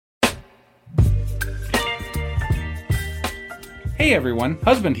Hey everyone,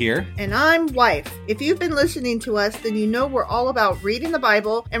 husband here. And I'm wife. If you've been listening to us, then you know we're all about reading the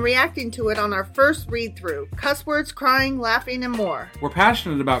Bible and reacting to it on our first read-through. Cuss words, crying, laughing, and more. We're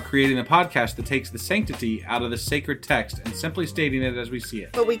passionate about creating a podcast that takes the sanctity out of the sacred text and simply stating it as we see it.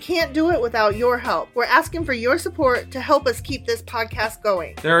 But we can't do it without your help. We're asking for your support to help us keep this podcast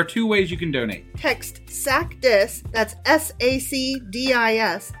going. There are two ways you can donate. Text SACDIS, that's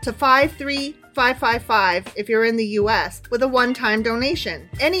SACDIS, to 53555 if you're in the U.S. with a one-time donation.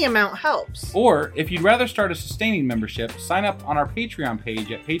 Any amount helps. Or, if you'd rather start a sustaining membership, sign up on our Patreon page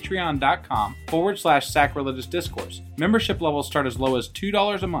at patreon.com/sacrilegious discourse. Membership levels start as low as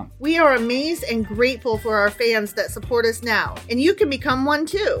 $2 a month. We are amazed and grateful for our fans that support us now, and you can become one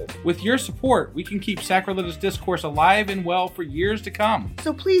too. With your support, we can keep Sacrilegious Discourse alive and well for years to come.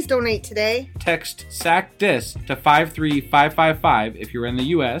 So please donate today. Text SACDIS to 53555 if you're in the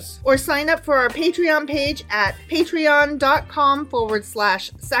U.S. Or sign up for our Patreon page at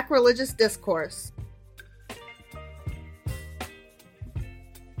patreon.com/sacrilegious discourse.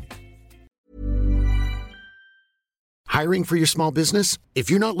 Hiring for your small business? If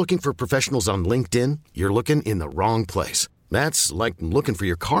you're not looking for professionals on LinkedIn, you're looking in the wrong place. That's like looking for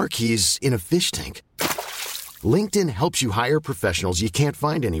your car keys in a fish tank. LinkedIn helps you hire professionals you can't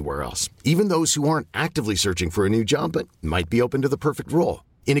find anywhere else, even those who aren't actively searching for a new job but might be open to the perfect role.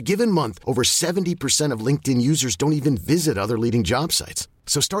 In a given month, over 70% of LinkedIn users don't even visit other leading job sites.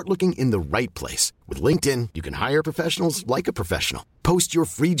 So start looking in the right place. With LinkedIn, you can hire professionals like a professional. Post your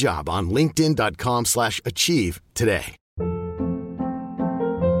free job on linkedin.com/achieve today.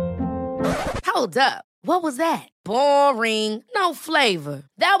 Hold up. What was that? Boring. No flavor.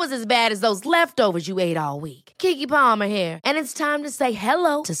 That was as bad as those leftovers you ate all week. Keke Palmer here, and it's time to say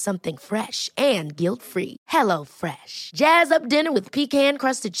hello to something fresh and guilt-free. Hello Fresh. Jazz up dinner with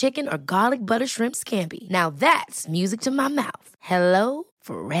pecan-crusted chicken or garlic butter shrimp scampi. Now that's music to my mouth. Hello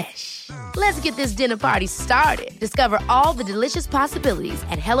Fresh. Let's get this dinner party started. Discover all the delicious possibilities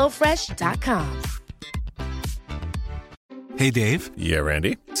at hellofresh.com. Hey, Dave. Yeah,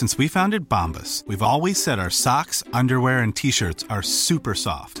 Randy. Since we founded Bombas, we've always said our socks, underwear, and T-shirts are super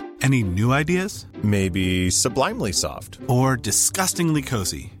soft. Any new ideas? Maybe sublimely soft. Or disgustingly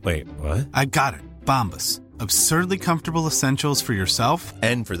cozy. Wait, what? I got it. Bombas. Absurdly comfortable essentials for yourself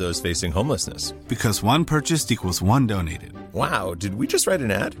and for those facing homelessness. Because one purchased equals one donated. Wow, did we just write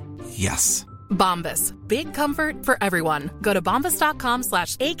an ad? Yes. Bombas. Big comfort for everyone. Go to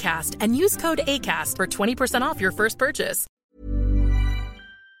bombas.com/ACAST and use code ACAST for 20% off your first purchase.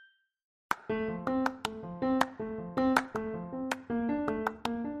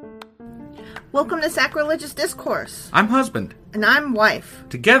 Welcome to Sacrilegious Discourse. I'm husband. And I'm wife.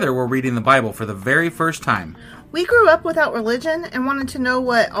 Together, we're reading the Bible for the very first time. We grew up without religion and wanted to know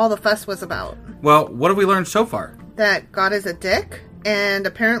what all the fuss was about. Well, what have we learned so far? That God is a dick, and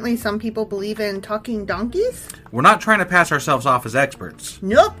apparently some people believe in talking donkeys? We're not trying to pass ourselves off as experts.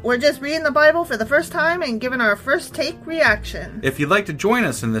 Nope, we're just reading the Bible for the first time and giving our first take reaction. If you'd like to join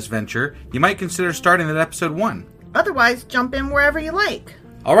us in this venture, you might consider starting at episode 1. Otherwise, jump in wherever you like.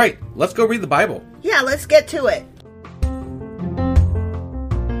 All right, let's go read the Bible. Yeah, let's get to it.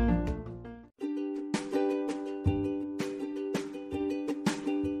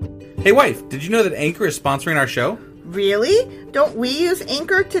 Hey wife, did you know that Anchor is sponsoring our show? Really? Don't we use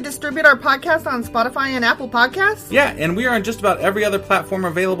Anchor to distribute our podcast on Spotify and Apple Podcasts? Yeah, and we are on just about every other platform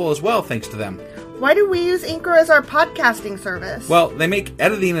available as well, thanks to them. Why do we use Anchor as our podcasting service? Well, they make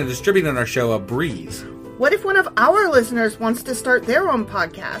editing and distributing our show a breeze. What if one of our listeners wants to start their own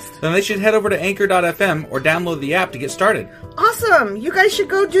podcast? Then they should head over to anchor.fm or download the app to get started. Awesome! You guys should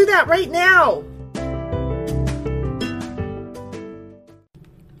go do that right now!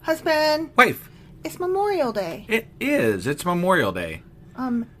 Husband. Wife. It's Memorial Day. It is. It's Memorial Day.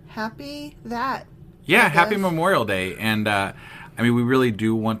 Happy that. Yeah, happy Memorial Day. And, we really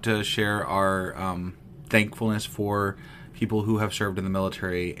do want to share our thankfulness for people who have served in the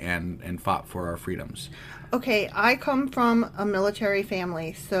military and fought for our freedoms. Okay, I come from a military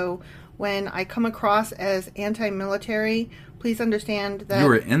family, so when I come across as anti-military, please understand that... You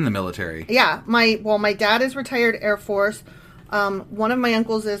were in the military. Yeah, my dad is retired Air Force. One of my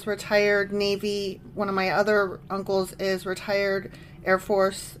uncles is retired Navy. One of my other uncles is retired Air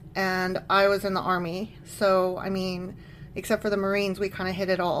Force, and I was in the Army. So, except for the Marines, we kind of hit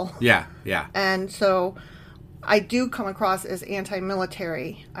it all. Yeah. And so I do come across as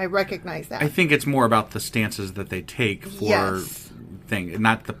anti-military. I recognize that. I think it's more about the stances that they take for thing,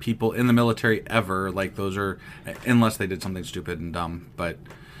 not the people in the military ever. Like those are, unless they did something stupid and dumb, but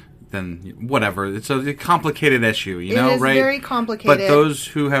then whatever. It's a complicated issue, you know, right? It is very complicated. But those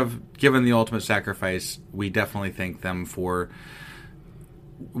who have given the ultimate sacrifice, we definitely thank them for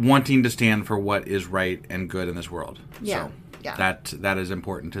wanting to stand for what is right and good in this world. Yeah. So Yeah. that is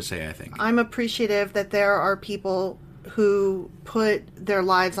important to say, I think. I'm appreciative that there are people who put their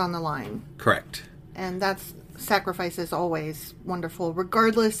lives on the line. Correct. And sacrifice is always wonderful,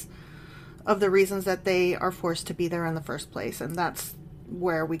 regardless of the reasons that they are forced to be there in the first place. And that's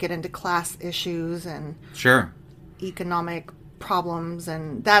where we get into class issues and Sure. economic problems,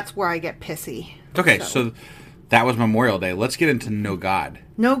 and that's where I get pissy. Okay, so that was Memorial Day. Let's get into No God.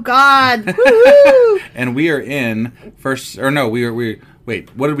 No God. Woohoo! And we are in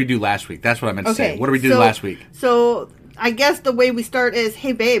wait, what did we do last week? That's what I meant to say. What did we do last week? So I guess the way we start is,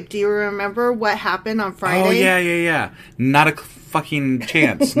 hey babe, do you remember what happened on Friday? Oh, yeah. Not a fucking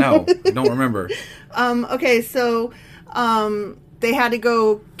chance. No, I don't remember. Okay, so they had to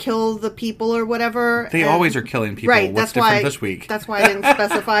go kill the people or whatever. They always are killing people. Right, What's different this week? That's why I didn't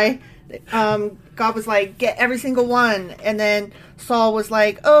specify. God was like, get every single one. And then Saul was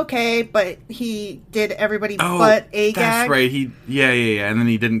like, okay, but he did everybody but Agag. That's right. Yeah. And then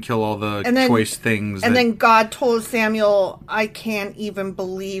he didn't kill all the choice things. And then God told Samuel, I can't even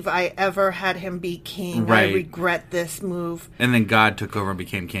believe I ever had him be king. Right. I regret this move. And then God took over and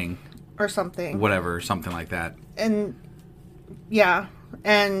became king. Or something. Whatever, something like that. And, yeah.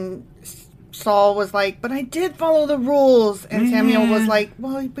 And Saul was like, but I did follow the rules. And Samuel was like,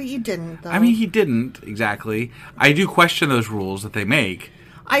 well, but you didn't, though. I mean, he didn't, exactly. I do question those rules that they make.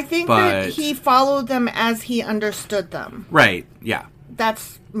 I think that he followed them as he understood them. Right, yeah.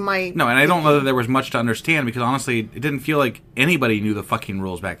 That's my... No, and I don't know that there was much to understand, because honestly, it didn't feel like anybody knew the fucking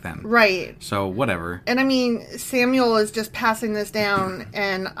rules back then. Right. So, whatever. And I mean, Samuel is just passing this down,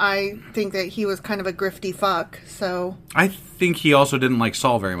 and I think that he was kind of a grifty fuck, so... I think he also didn't like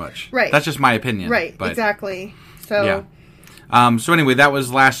Saul very much. Right. That's just my opinion. Right, exactly. So... Yeah. So anyway, that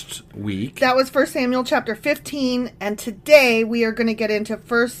was last week. That was 1 Samuel chapter 15, and today we are going to get into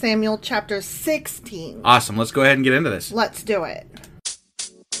 1 Samuel chapter 16. Awesome. Let's go ahead and get into this. Let's do it.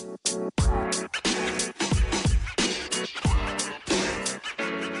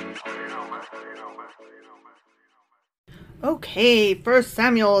 Okay, 1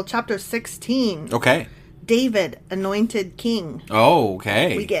 Samuel chapter 16. Okay. David, anointed king. Oh,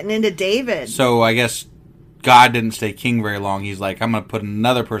 okay. We getting into David. So I guess God didn't stay king very long. He's like, I'm going to put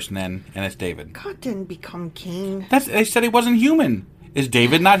another person in, and it's David. God didn't become king. They said he wasn't human. Is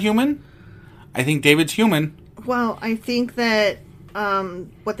David not human? I think David's human. Well, I think that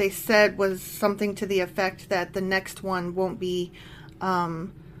what they said was something to the effect that the next one won't be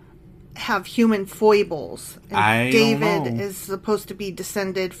have human foibles. And David is supposed to be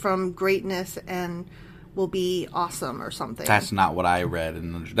descended from greatness and will be awesome or something. That's not what I read,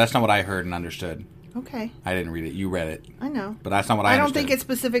 and that's not what I heard and understood. Okay. I didn't read it. You read it. I know. But that's not what I understood. I don't think it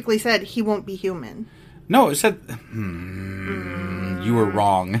specifically said he won't be human. No, it said... You were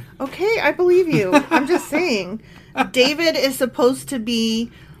wrong. Okay, I believe you. I'm just saying. David is supposed to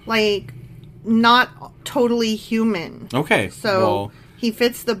be, like, not totally human. Okay. So he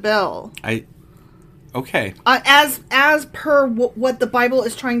fits the bill. Okay. As per what the Bible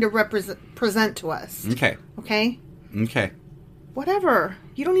is trying to present to us. Okay. Okay? Okay. Whatever.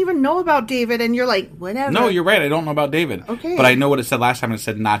 You don't even know about David, and you're like, whatever. No, you're right. I don't know about David. Okay. But I know what it said last time. It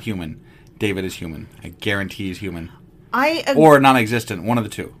said not human. David is human. I guarantee he's human. Or non-existent. One of the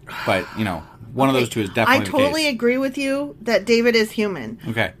two. But, one of those two is definitely the case. I totally agree with you that David is human.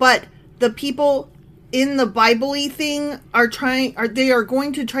 Okay. But the people in the Bible-y thing are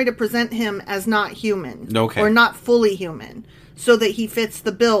going to try to present him as not human. Okay. Or not fully human. So that he fits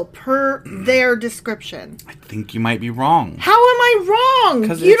the bill per their description. I think you might be wrong. How am I wrong?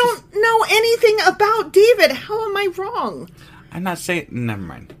 You don't know anything about David. How am I wrong? I'm not saying... Never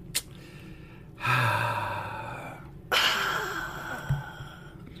mind.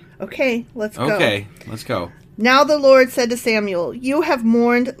 Okay, let's go. Okay, let's go. Now the Lord said to Samuel, you have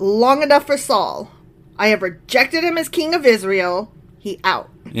mourned long enough for Saul. I have rejected him as king of Israel. He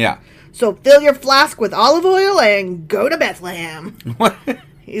out. Yeah. So fill your flask with olive oil and go to Bethlehem. What?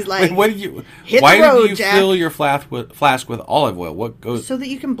 He's like, wait, what did you? Hit why the road, did you Jack. fill your flask with olive oil? What goes? So that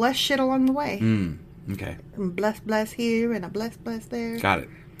you can bless shit along the way. Okay. And bless here and a bless there. Got it.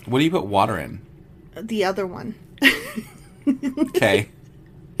 What do you put water in? The other one. Okay.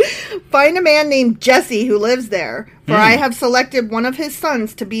 Find a man named Jesse who lives there, for I have selected one of his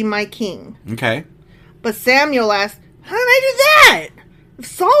sons to be my king. Okay. But Samuel asked, how did I do that? If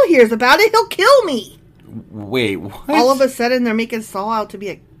Saul hears about it, he'll kill me. Wait, what? All of a sudden, they're making Saul out to be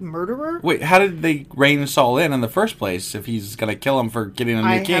a murderer? Wait, how did they rein Saul in the first place if he's going to kill him for getting him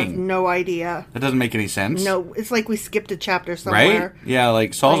the king? I have no idea. That doesn't make any sense. No, it's like we skipped a chapter somewhere. Right? Yeah,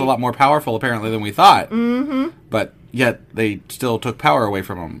 like Saul's a lot more powerful apparently than we thought. Mm-hmm. But yet they still took power away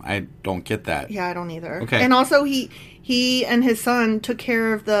from him. I don't get that. Yeah, I don't either. Okay. And also, he and his son took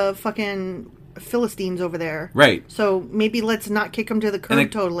care of the fucking Philistines over there. Right. So maybe let's not kick him to the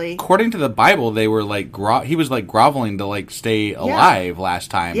curb totally. According to the Bible, they were like he was like groveling to like stay alive last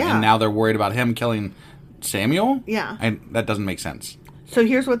time, and now they're worried about him killing Samuel. Yeah. That doesn't make sense. So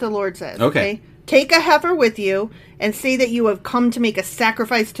here's what the Lord says. Okay. Take a heifer with you and say that you have come to make a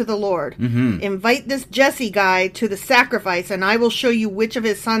sacrifice to the Lord. Mm-hmm. Invite this Jesse guy to the sacrifice, and I will show you which of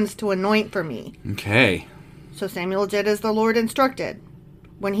his sons to anoint for me. Okay. So Samuel did as the Lord instructed.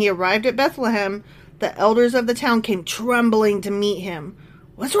 When he arrived at Bethlehem, the elders of the town came trembling to meet him.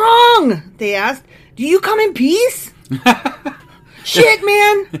 "What's wrong?" they asked. "Do you come in peace?" Shit,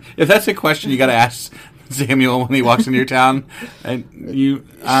 man. If that's a question you got to ask Samuel when he walks into your town, and you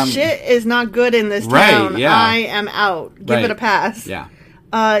shit is not good in this town. Yeah. I am out. Give it a pass. Yeah.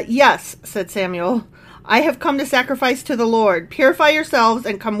 Yes, said Samuel. I have come to sacrifice to the Lord. Purify yourselves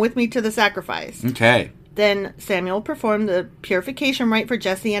and come with me to the sacrifice. Okay. Then Samuel performed the purification rite for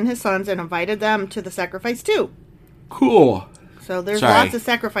Jesse and his sons and invited them to the sacrifice too. Cool. So there's lots of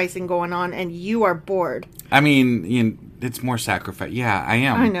sacrificing going on, and you are bored. I mean, it's more sacrifice. Yeah, I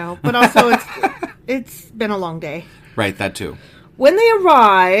am. I know, but also it's been a long day. Right, that too. When they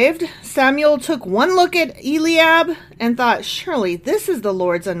arrived, Samuel took one look at Eliab and thought, surely this is the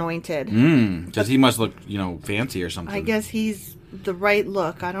Lord's anointed. Because he must look, fancy or something. I guess he's the right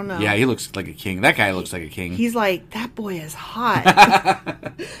look. I don't know. Yeah, he looks like a king. That guy looks like a king. He's like, that boy is hot.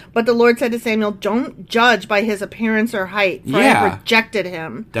 But the Lord said to Samuel, don't judge by his appearance or height, for I have rejected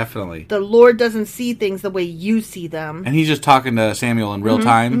him. Definitely. The Lord doesn't see things the way you see them. And he's just talking to Samuel in real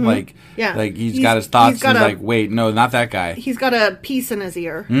time. Mm-hmm. Like he's got his thoughts. He's like, wait, no, not that guy. He's got a piece in his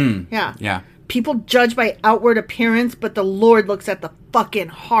ear. Yeah. Yeah. People judge by outward appearance, but the Lord looks at the fucking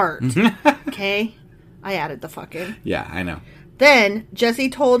heart. Okay? I added the fucking. Yeah, I know. Then Jesse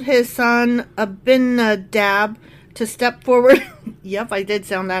told his son Abinadab to step forward. Yep, I did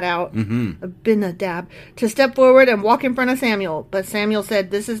sound that out. Mm-hmm. Abinadab. To step forward and walk in front of Samuel. But Samuel said,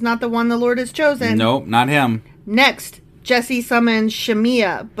 this is not the one the Lord has chosen. Nope, not him. Next, Jesse summoned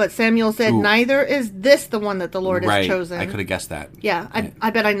Shemiah. But Samuel said, neither is this the one that the Lord has chosen. I could have guessed that. Yeah, I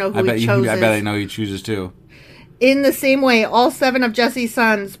bet I know who he chooses. I bet I know who he chooses too. In the same way, all 7 of Jesse's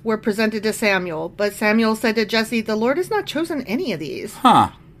sons were presented to Samuel. But Samuel said to Jesse, the Lord has not chosen any of these.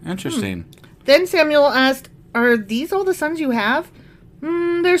 Huh. Interesting. Then Samuel asked, are these all the sons you have?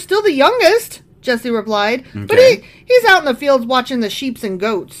 They're still the youngest, Jesse replied. Okay. But he's out in the fields watching the sheep and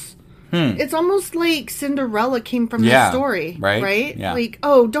goats. It's almost like Cinderella came from this story. Right? Yeah. Like,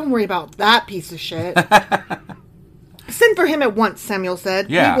 oh, don't worry about that piece of shit. Send for him at once, Samuel said.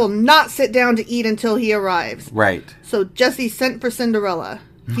 Yeah. We will not sit down to eat until he arrives. Right. So Jesse sent for Cinderella.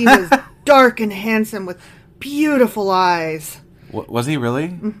 He was dark and handsome with beautiful eyes. Was he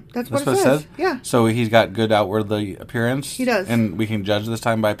really? That's what it says. Yeah. So he's got good outwardly appearance? He does. And we can judge this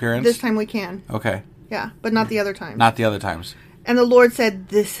time by appearance? This time we can. Okay. Yeah, but not the other time. Not the other times. And the Lord said,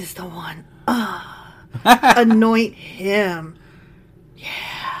 this is the one. Anoint him.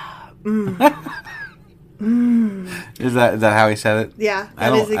 Yeah. Is that how he said it? Yeah. I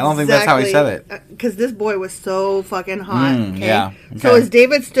don't think that's how he said it. Because this boy was so fucking hot. Okay? Yeah. Okay. So as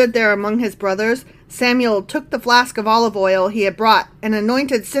David stood there among his brothers, Samuel took the flask of olive oil he had brought and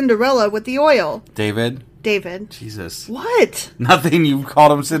anointed Cinderella with the oil. David. Jesus. What? Nothing. You've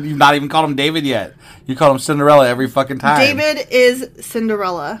not even called him David yet. You call him Cinderella every fucking time. David is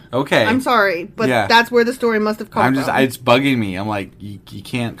Cinderella. Okay. I'm sorry, but that's where the story must have come from. It's bugging me. I'm like, you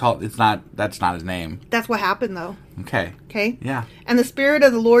can't call that's not his name. That's what happened though. Okay. Yeah. And the Spirit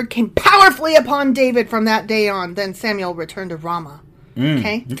of the Lord came powerfully upon David from that day on. Then Samuel returned to Ramah.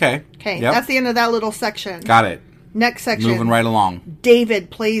 Okay. Yep. That's the end of that little section. Got it. Next section. Moving right along. David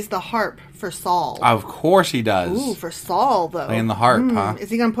plays the harp for Saul. Of course he does. Ooh, for Saul, though. Playing the harp, huh? Is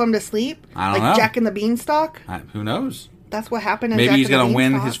he going to put him to sleep? I don't know. Like Jack and the Beanstalk? Who knows? That's what happened in Maybe Jack he's going to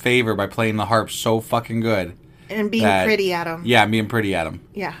win his favor by playing the harp so fucking good. And being pretty at him. Yeah, being pretty at him.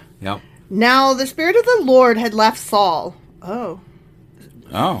 Yeah. Yep. Now, the Spirit of the Lord had left Saul. Oh.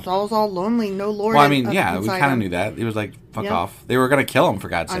 Saul's all lonely, no Lord. Well, I mean, we kind of knew that. He was like, fuck off. They were going to kill him, for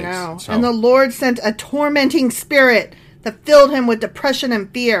God's sakes. I know. So. And the Lord sent a tormenting spirit that filled him with depression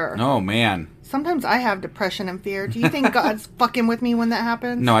and fear. Oh, man. Sometimes I have depression and fear. Do you think God's fucking with me when that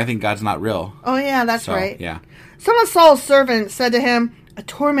happens? No, I think God's not real. Oh, yeah, that's right. Yeah. Some of Saul's servants said to him, a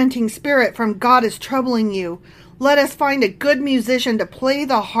tormenting spirit from God is troubling you. Let us find a good musician to play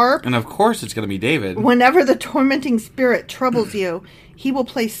the harp. And of course it's going to be David. Whenever the tormenting spirit troubles you, he will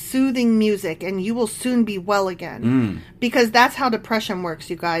play soothing music and you will soon be well again. Because that's how depression works,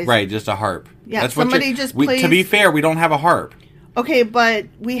 you guys. Right, just a harp. Yeah, that's somebody just plays... To be fair, we don't have a harp. Okay, but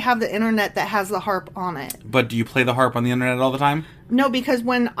we have the internet that has the harp on it. But do you play the harp on the internet all the time? No, because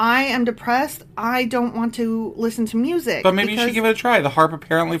when I am depressed, I don't want to listen to music. But maybe you should give it a try. The harp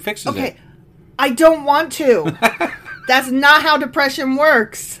apparently fixes it. Okay, I don't want to. That's not how depression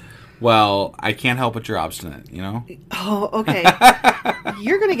works. Well, I can't help but you're obstinate, you know? Oh, okay.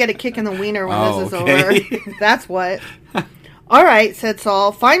 You're going to get a kick in the wiener when this is over. That's what. All right, said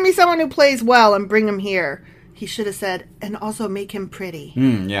Saul. Find me someone who plays well and bring him here. He should have said, and also make him pretty.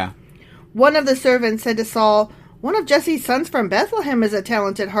 Yeah. One of the servants said to Saul, one of Jesse's sons from Bethlehem is a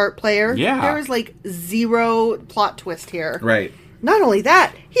talented harp player. Yeah. There is like zero plot twist here. Right. Not only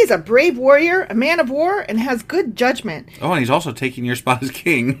that, he's a brave warrior, a man of war, and has good judgment. Oh, and he's also taking your spot as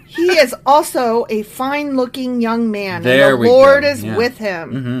king. He is also a fine-looking young man, there and the Lord is with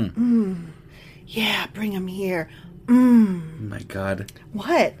him. Yeah, bring him here. Oh my God.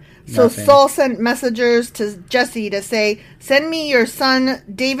 What? So Saul sent messengers to Jesse to say, send me your son,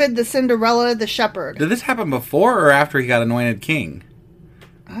 David the Cinderella, the shepherd. Did this happen before or after he got anointed king?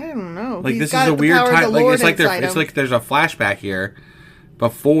 I don't know. Like, this is a weird time. Like, it's like there's a flashback here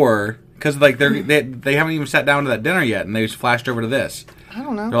before, because like they haven't even sat down to that dinner yet, and they just flashed over to this. I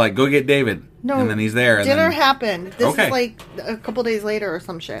don't know. They're like, go get David. No, and then he's there. And dinner then... happened. This is like a couple days later or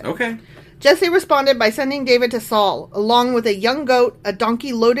some shit. Okay. Jesse responded by sending David to Saul, along with a young goat, a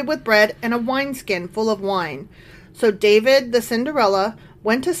donkey loaded with bread, and a wineskin full of wine. So David, the Cinderella,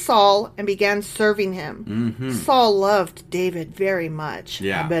 went to Saul and began serving him. Saul loved David very much.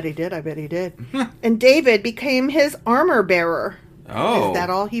 Yeah. I bet he did. And David became his armor bearer. Oh. Is that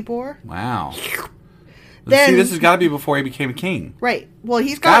all he bore? Wow. Then, see, this has got to be before he became king. Right. Well,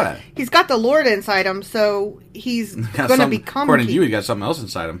 he's got the Lord inside him, so he's going to become according king. to you, he got something else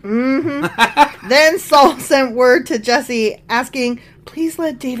inside him. Then Saul sent word to Jesse, asking, please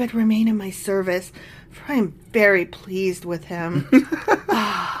let David remain in my service, for I am very pleased with him.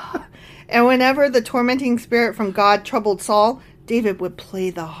 And whenever the tormenting spirit from God troubled Saul, David would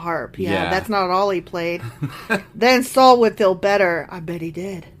play the harp. Yeah, that's not all he played. Then Saul would feel better. I bet he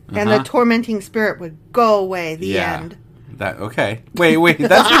did. And the tormenting spirit would go away. The end. Okay. Wait.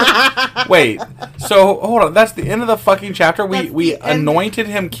 That's wait. So hold on. That's the end of the fucking chapter. We anointed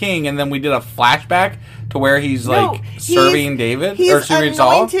him king, and then we did a flashback to where he's serving David or serving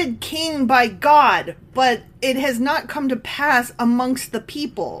Saul. He's anointed king by God, but it has not come to pass amongst the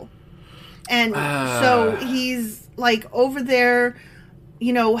people, and so he's like over there,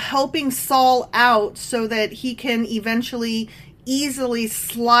 helping Saul out so that he can eventually easily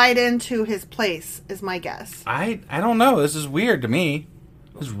slide into his place, is my guess. I don't know. This is weird to me.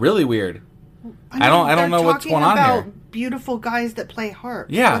 It's really weird. I don't know what's going on here. Beautiful guys that play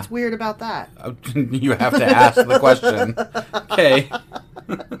harps. Yeah. What's weird about that? You have to ask the question. Okay.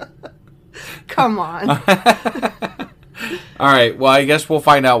 Come on. All right. Well, I guess we'll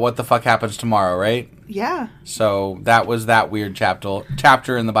find out what the fuck happens tomorrow, right? Yeah. So that was that weird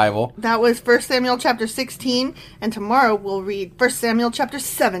chapter in the Bible. That was 1 Samuel chapter 16, and tomorrow we'll read 1 Samuel chapter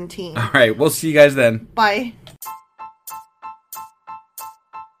 17. All right. We'll see you guys then. Bye.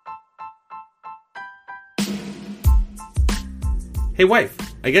 Hey, wife.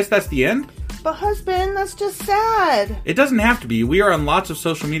 I guess that's the end? But husband, that's just sad. It doesn't have to be. We are on lots of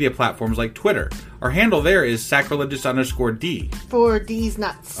social media platforms like Twitter. Our handle there is sacrilegious_D. For D's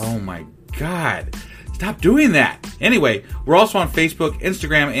nuts. Oh my God. Stop doing that. Anyway, we're also on Facebook,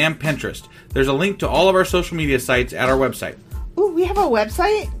 Instagram, and Pinterest. There's a link to all of our social media sites at our website. Ooh, we have a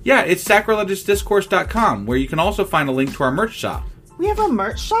website? Yeah, it's sacrilegiousdiscourse.com, where you can also find a link to our merch shop. We have a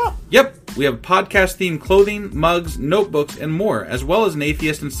merch shop? Yep. We have podcast-themed clothing, mugs, notebooks, and more, as well as an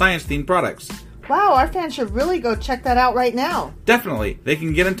atheist and science-themed products. Wow, our fans should really go check that out right now. Definitely. They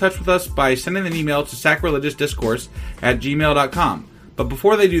can get in touch with us by sending an email to sacrilegiousdiscourse@gmail.com. But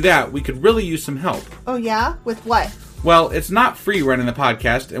before they do that, we could really use some help. Oh yeah? With what? Well, it's not free running the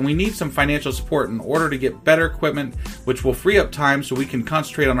podcast, and we need some financial support in order to get better equipment, which will free up time so we can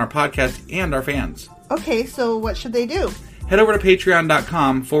concentrate on our podcast and our fans. Okay, so what should they do? Head over to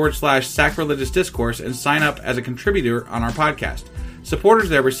patreon.com/sacrilegiousdiscourse and sign up as a contributor on our podcast. Supporters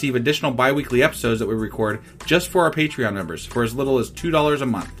there receive additional bi-weekly episodes that we record just for our Patreon members for as little as $2 a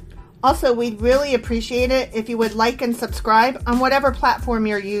month. Also, we'd really appreciate it if you would like and subscribe on whatever platform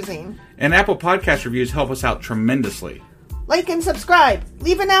you're using. And Apple Podcast reviews help us out tremendously. Like and subscribe.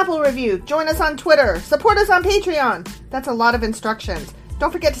 Leave an Apple review. Join us on Twitter. Support us on Patreon. That's a lot of instructions.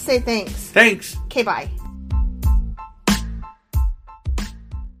 Don't forget to say thanks. Thanks. Okay, bye.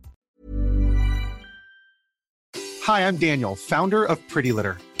 Hi, I'm Daniel, founder of Pretty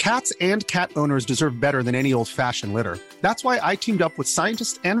Litter. Cats and cat owners deserve better than any old-fashioned litter. That's why I teamed up with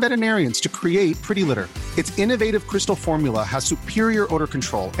scientists and veterinarians to create Pretty Litter. Its innovative crystal formula has superior odor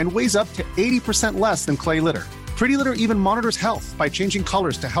control and weighs up to 80% less than clay litter. Pretty Litter even monitors health by changing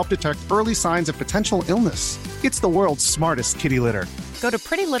colors to help detect early signs of potential illness. It's the world's smartest kitty litter. Go to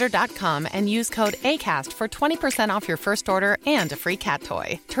prettylitter.com and use code ACAST for 20% off your first order and a free cat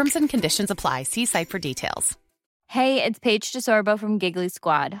toy. Terms and conditions apply. See site for details. Hey, it's Paige DeSorbo from Giggly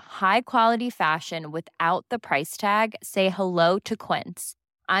Squad. High quality fashion without the price tag. Say hello to Quince.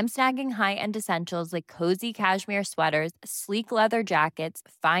 I'm snagging high-end essentials like cozy cashmere sweaters, sleek leather jackets,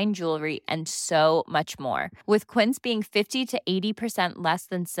 fine jewelry, and so much more. With Quince being 50 to 80% less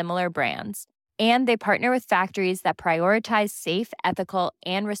than similar brands. And they partner with factories that prioritize safe, ethical,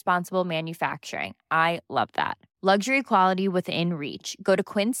 and responsible manufacturing. I love that. Luxury quality within reach. Go to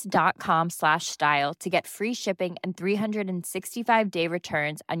quince.com/style to get free shipping and 365-day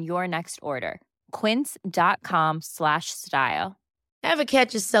returns on your next order. Quince.com/style. Ever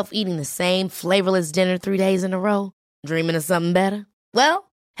catch yourself eating the same flavorless dinner 3 days in a row? Dreaming of something better?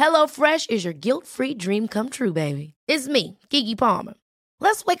 Well, HelloFresh is your guilt-free dream come true, baby. It's me, Keke Palmer.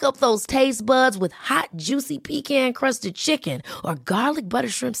 Let's wake up those taste buds with hot, juicy pecan-crusted chicken or garlic butter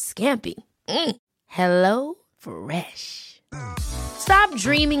shrimp scampi. Hello Fresh. Stop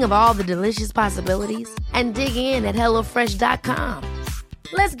dreaming of all the delicious possibilities and dig in at HelloFresh.com.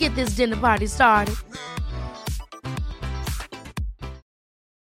 Let's get this dinner party started.